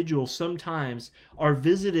individuals sometimes are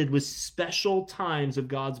visited with special times of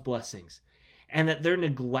God's blessings, and that their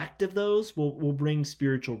neglect of those will bring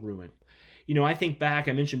spiritual ruin. You know, I think back,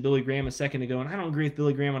 I mentioned Billy Graham a second ago, and I don't agree with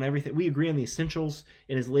Billy Graham on everything. We agree on the essentials.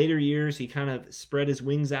 In his later years, he kind of spread his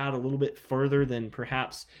wings out a little bit further than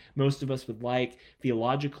perhaps most of us would like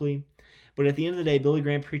theologically. But at the end of the day, Billy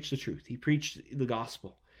Graham preached the truth. He preached the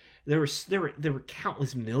gospel. There were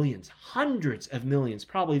countless millions, hundreds of millions,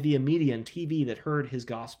 probably via media and TV, that heard his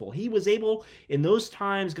gospel. He was able, in those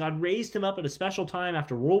times, God raised him up at a special time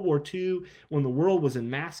after World War II, when the world was in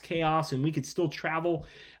mass chaos and we could still travel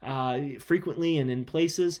frequently and in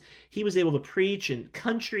places. He was able to preach in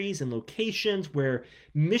countries and locations where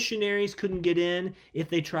missionaries couldn't get in if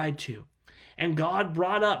they tried to. And God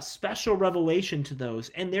brought up special revelation to those.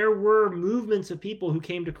 And there were movements of people who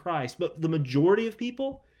came to Christ, but the majority of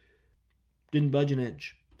people didn't budge an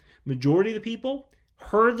inch. Majority of the people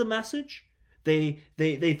heard the message. They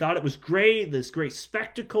thought it was great, this great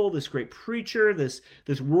spectacle, this great preacher, this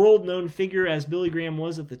world-known figure as Billy Graham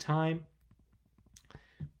was at the time.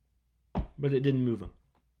 But it didn't move them.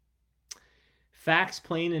 Facts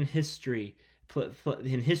plain in history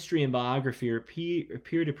and biography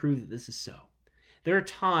appear to prove that this is so. There are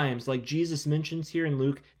times, like Jesus mentions here in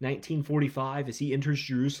Luke 19:45, as he enters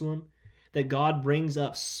Jerusalem, that God brings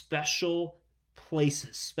up special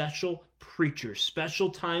places, special preachers, special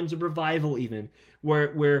times of revival even,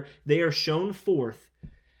 where they are shown forth,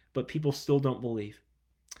 but people still don't believe.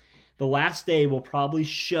 The last day will probably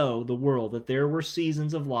show the world that there were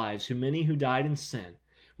seasons of lives, many who died in sin,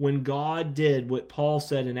 when God did what Paul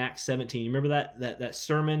said in Acts 17. You remember that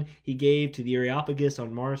sermon he gave to the Areopagus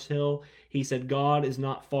on Mars Hill? He said, God is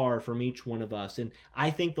not far from each one of us. And I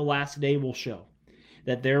think the last day will show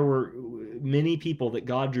that there were many people that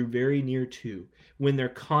God drew very near to when their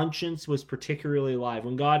conscience was particularly alive.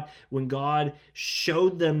 When God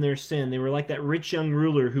showed them their sin, they were like that rich young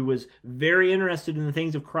ruler who was very interested in the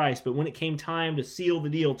things of Christ, but when it came time to seal the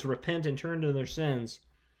deal, to repent and turn to their sins,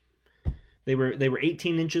 they were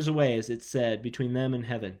 18 inches away, as it said, between them and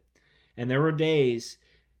heaven. And there were days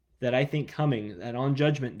that I think coming, that on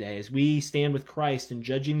Judgment Day, as we stand with Christ and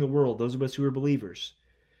judging the world, those of us who are believers,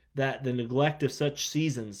 that the neglect of such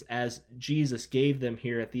seasons as Jesus gave them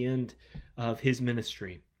here at the end of his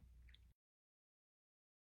ministry.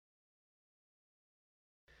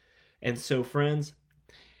 And so, friends,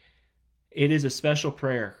 it is a special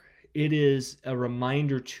prayer. It is a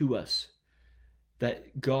reminder to us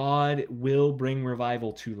that God will bring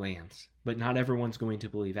revival to lands, but not everyone's going to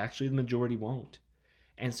believe. Actually, the majority won't.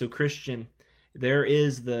 And so, Christian,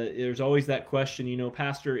 there's always that question,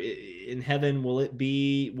 Pastor, in heaven, will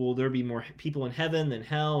there be more people in heaven than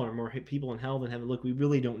hell, or more people in hell than heaven? Look, we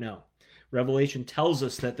really don't know. Revelation tells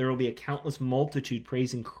us that there will be a countless multitude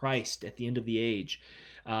praising Christ at the end of the age.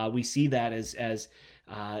 We see that as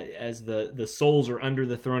the souls are under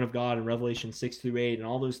the throne of God in Revelation 6-8 and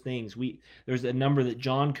all those things. There's a number that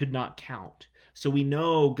John could not count. So we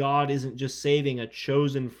know God isn't just saving a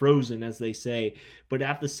chosen frozen, as they say, but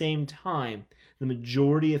at the same time, the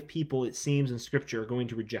majority of people, it seems in Scripture, are going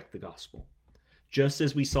to reject the gospel, just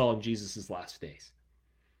as we saw in Jesus' last days.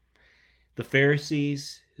 The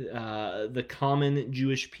Pharisees, the common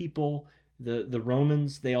Jewish people, the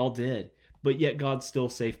Romans, they all did. But yet God still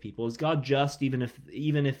saved people. Is God just, even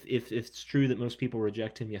if it's true that most people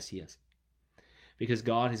reject him? Yes, he is. Because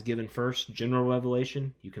God has given, first, general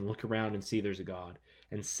revelation. You can look around and see there's a God.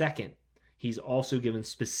 And second, he's also given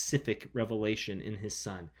specific revelation in his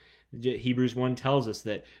Son. Hebrews 1 tells us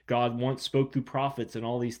that God once spoke through prophets and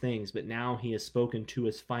all these things, but now he has spoken to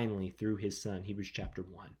us finally through his Son, Hebrews chapter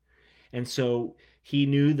 1. And so he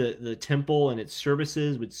knew that the temple and its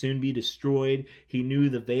services would soon be destroyed. He knew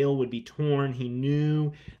the veil would be torn. He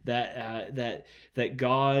knew that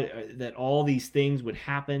all these things would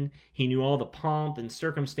happen. He knew all the pomp and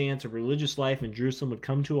circumstance of religious life in Jerusalem would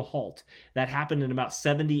come to a halt. That happened in about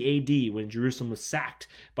 70 A.D. when Jerusalem was sacked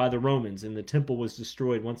by the Romans and the temple was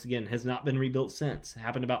destroyed. Once again, has not been rebuilt since. It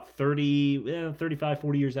happened about 35,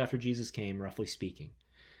 40 years after Jesus came, roughly speaking.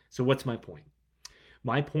 So what's my point?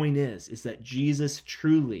 My point is that Jesus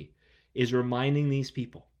truly is reminding these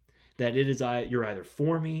people that you're either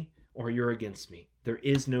for me or you're against me. There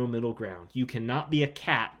is no middle ground. You cannot be a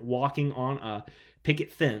cat walking on a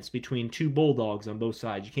picket fence between two bulldogs on both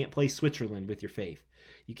sides. You can't play Switzerland with your faith.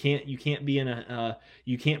 You can't be in a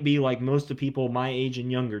you can't be like most of people my age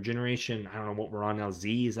and younger generation. I don't know what we're on now.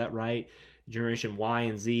 Z, is that right? Generation Y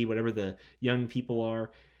and Z, whatever the young people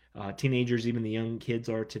are, teenagers, even the young kids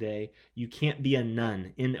are today. You can't be a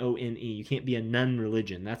nun, None. You can't be a nun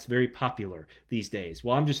religion. That's very popular these days.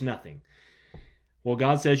 Well, I'm just nothing. Well,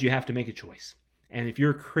 God says you have to make a choice. And if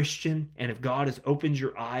you're a Christian, and if God has opened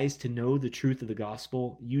your eyes to know the truth of the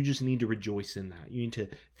gospel, you just need to rejoice in that. You need to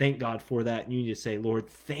thank God for that. And you need to say, Lord,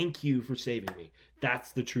 thank you for saving me.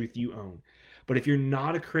 That's the truth you own. But if you're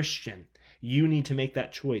not a Christian, you need to make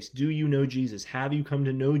that choice. Do you know Jesus? Have you come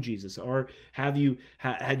to know Jesus? Or do you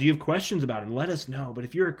have questions about him? Let us know. But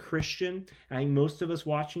if you're a Christian, I think most of us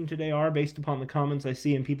watching today are, based upon the comments I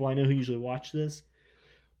see and people I know who usually watch this,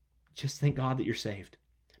 just thank God that you're saved.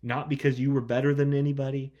 Not because you were better than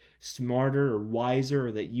anybody, smarter or wiser,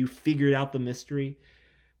 or that you figured out the mystery,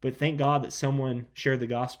 but thank God that someone shared the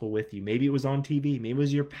gospel with you. Maybe it was on TV. Maybe it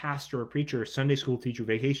was your pastor or preacher or Sunday school teacher,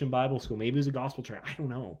 vacation Bible school. Maybe it was a gospel tract. I don't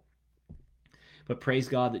know. But praise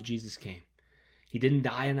God that Jesus came. He didn't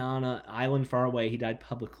die on an island far away. He died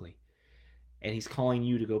publicly. And he's calling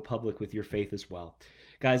you to go public with your faith as well.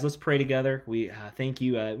 Guys, let's pray together. We thank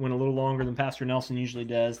you. It went a little longer than Pastor Nelson usually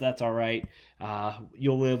does. That's all right.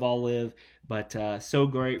 You'll live, I'll live. But so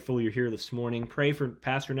grateful you're here this morning. Pray for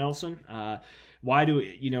Pastor Nelson. Why do,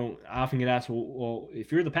 I often get asked, well,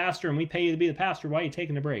 if you're the pastor and we pay you to be the pastor, why are you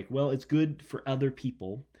taking a break? Well, it's good for other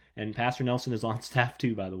people. And Pastor Nelson is on staff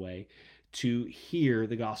too, by the way, to hear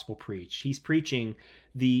the gospel preached. He's preaching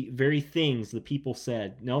the very things the people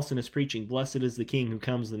said. Nelson is preaching, blessed is the King who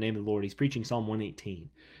comes in the name of the Lord. He's preaching Psalm 118,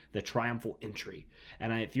 the triumphal entry.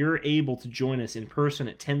 And if you're able to join us in person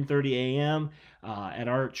at 10:30 a.m. At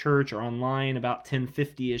our church, or online about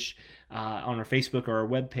 10:50-ish on our Facebook or our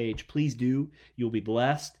webpage, please do. You'll be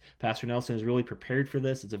blessed. Pastor Nelson is really prepared for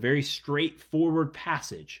this. It's a very straightforward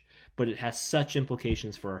passage, but it has such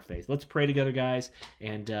implications for our faith. Let's pray together, guys,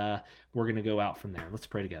 and we're going to go out from there. Let's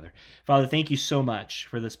pray together. Father, thank you so much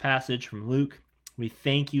for this passage from Luke. We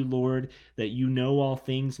thank you, Lord, that you know all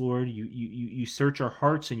things, Lord. You search our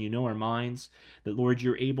hearts and you know our minds, that, Lord,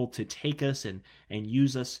 you're able to take us and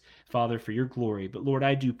use us, Father, for your glory. But, Lord,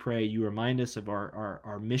 I do pray you remind us of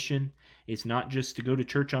our mission. It's not just to go to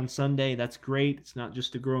church on Sunday. That's great. It's not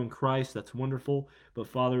just to grow in Christ. That's wonderful. But,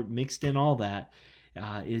 Father, mixed in all that,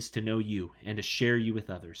 is to know you and to share you with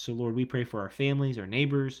others. So, Lord, we pray for our families, our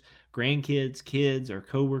neighbors, grandkids, kids, our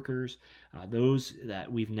coworkers, those that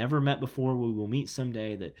we've never met before, we will meet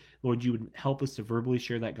someday, that, Lord, you would help us to verbally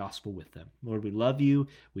share that gospel with them. Lord, we love you.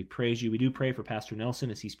 We praise you. We do pray for Pastor Nelson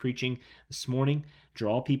as he's preaching this morning.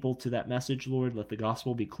 Draw people to that message, Lord. Let the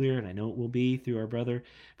gospel be clear, and I know it will be through our brother.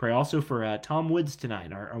 Pray also for Tom Woods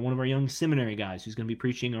tonight, our one of our young seminary guys who's going to be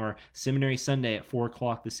preaching our seminary Sunday at 4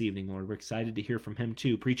 o'clock this evening, Lord. We're excited to hear from him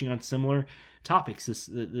too, preaching on similar topics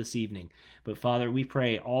this evening. But Father, we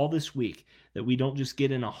pray all this week that we don't just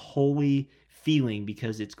get in a holy feeling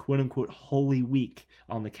because it's quote-unquote Holy Week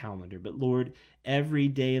on the calendar, but Lord, every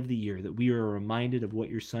day of the year that we are reminded of what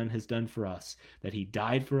your Son has done for us, that he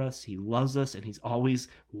died for us, he loves us, and he's always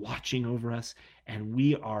watching over us, and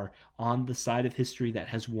we are on the side of history that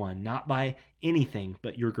has won, not by anything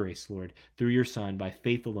but your grace, Lord, through your Son, by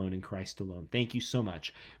faith alone in Christ alone. Thank you so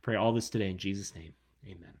much. Pray all this today in Jesus' name.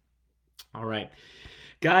 Amen. All right.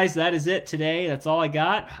 Guys, that is it today. That's all I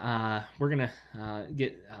got. We're going to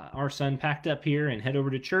get our son packed up here and head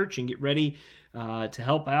over to church and get ready to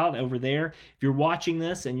help out over there. If you're watching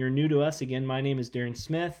this and you're new to us, again, my name is Darren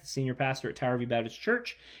Smith, Senior Pastor at Tower View Baptist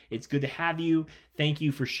Church. It's good to have you. Thank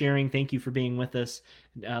you for sharing. Thank you for being with us.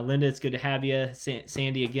 Linda, it's good to have you.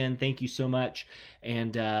 Sandy, again, thank you so much.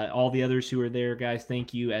 And all the others who are there, guys,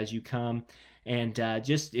 thank you as you come. And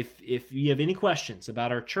just if you have any questions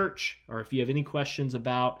about our church, or if you have any questions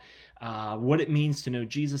about what it means to know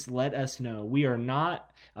Jesus, let us know. We are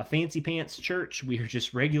not a fancy pants church. We are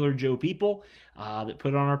just regular Joe people that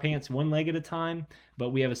put on our pants one leg at a time.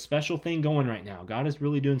 But we have a special thing going right now. God is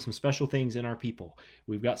really doing some special things in our people.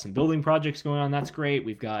 We've got some building projects going on. That's great.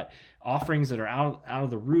 We've got offerings that are out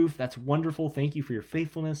of the roof. That's wonderful. Thank you for your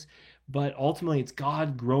faithfulness. But ultimately, it's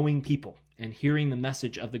God growing people and hearing the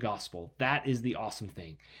message of the gospel. That is the awesome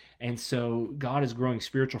thing. And so God is growing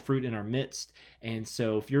spiritual fruit in our midst. And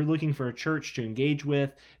so if you're looking for a church to engage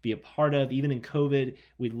with, be a part of, even in COVID,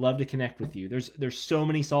 we'd love to connect with you. There's so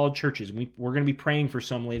many solid churches. We're going to be praying for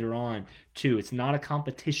some later on too. It's not a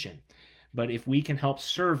competition. But if we can help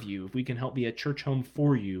serve you, if we can help be a church home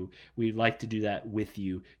for you, we'd like to do that with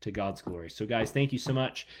you to God's glory. So guys, thank you so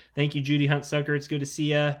much. Thank you, Judy Hunt-Sucker. It's good to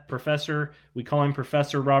see you. Professor, we call him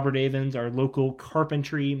Professor Robert Avens, our local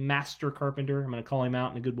carpentry master carpenter. I'm going to call him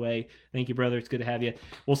out in a good way. Thank you, brother. It's good to have you.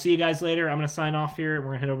 We'll see you guys later. I'm going to sign off here. We're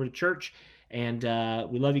going to head over to church. And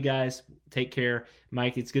we love you guys. Take care.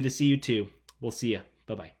 Mike, it's good to see you too. We'll see you.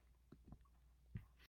 Bye-bye.